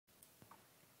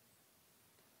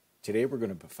Today we're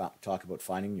going to talk about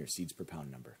finding your seeds per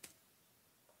pound number.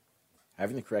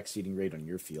 Having the correct seeding rate on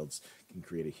your fields can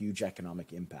create a huge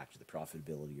economic impact to the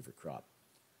profitability of your crop.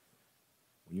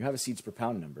 When you have a seeds per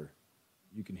pound number,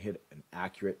 you can hit an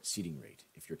accurate seeding rate.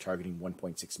 If you're targeting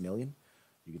 1.6 million,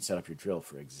 you can set up your drill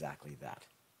for exactly that.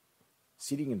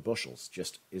 Seeding in bushels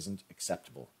just isn't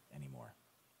acceptable anymore.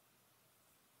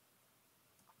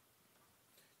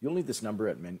 You'll need this number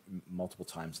at multiple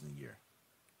times in the year.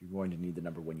 You're going to need the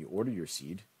number when you order your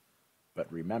seed,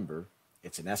 but remember,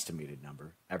 it's an estimated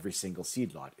number. Every single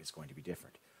seed lot is going to be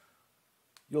different.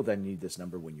 You'll then need this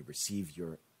number when you receive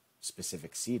your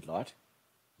specific seed lot.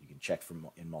 You can check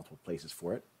in multiple places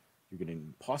for it. You're going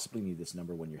to possibly need this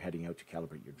number when you're heading out to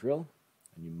calibrate your drill,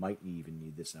 and you might even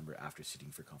need this number after seeding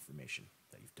for confirmation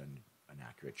that you've done an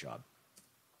accurate job.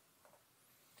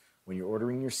 When you're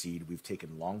ordering your seed, we've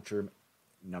taken long-term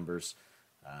numbers,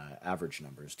 average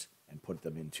numbers, and put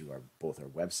them into both our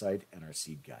website and our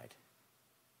seed guide.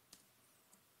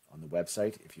 On the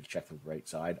website, if you check the right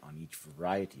side on each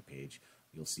variety page,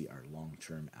 you'll see our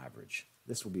long-term average.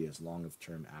 This will be as long of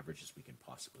term average as we can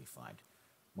possibly find.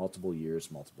 Multiple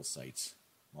years, multiple sites,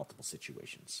 multiple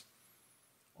situations.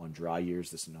 On dry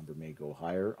years, this number may go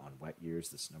higher. On wet years,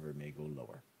 this number may go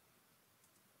lower.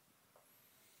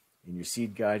 In your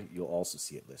seed guide, you'll also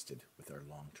see it listed with our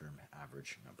long-term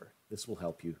average number. This will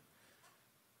help you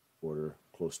order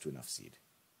close to enough seed.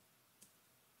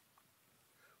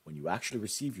 When you actually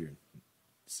receive your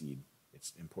seed,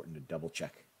 it's important to double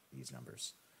check these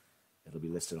numbers. It'll be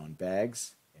listed on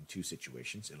bags in two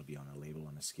situations. It'll be on a label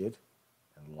on a skid,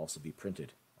 and it'll also be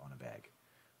printed on a bag.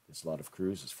 This lot of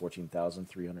crews is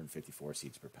 14,354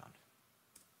 seeds per pound.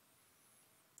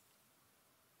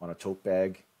 On a tote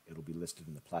bag, it'll be listed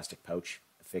in the plastic pouch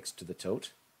affixed to the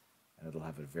tote, and it'll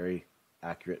have a very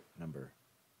accurate number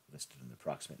listed in the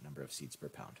approximate number of seeds per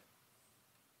pound.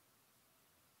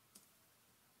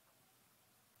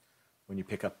 When you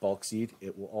pick up bulk seed,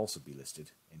 it will also be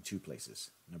listed in two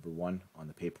places. Number one, on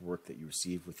the paperwork that you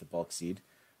received with the bulk seed.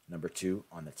 Number two,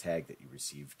 on the tag that you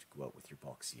received to go out with your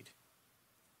bulk seed.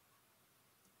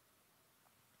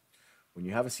 When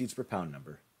you have a seeds per pound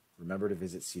number, remember to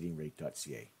visit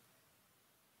seedingrate.ca.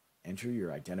 Enter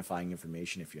your identifying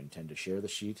information if you intend to share the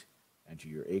sheet. Enter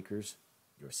your acres,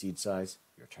 your seed size,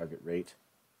 your target rate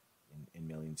in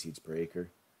million seeds per acre,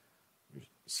 your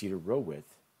seeder row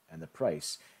width, and the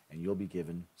price, and you'll be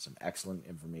given some excellent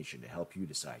information to help you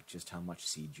decide just how much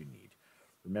seed you need.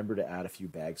 Remember to add a few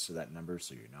bags to that number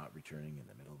so you're not returning in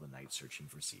the middle of the night searching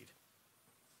for seed.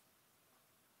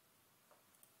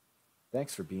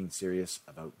 Thanks for being serious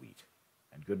about wheat,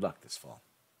 and good luck this fall.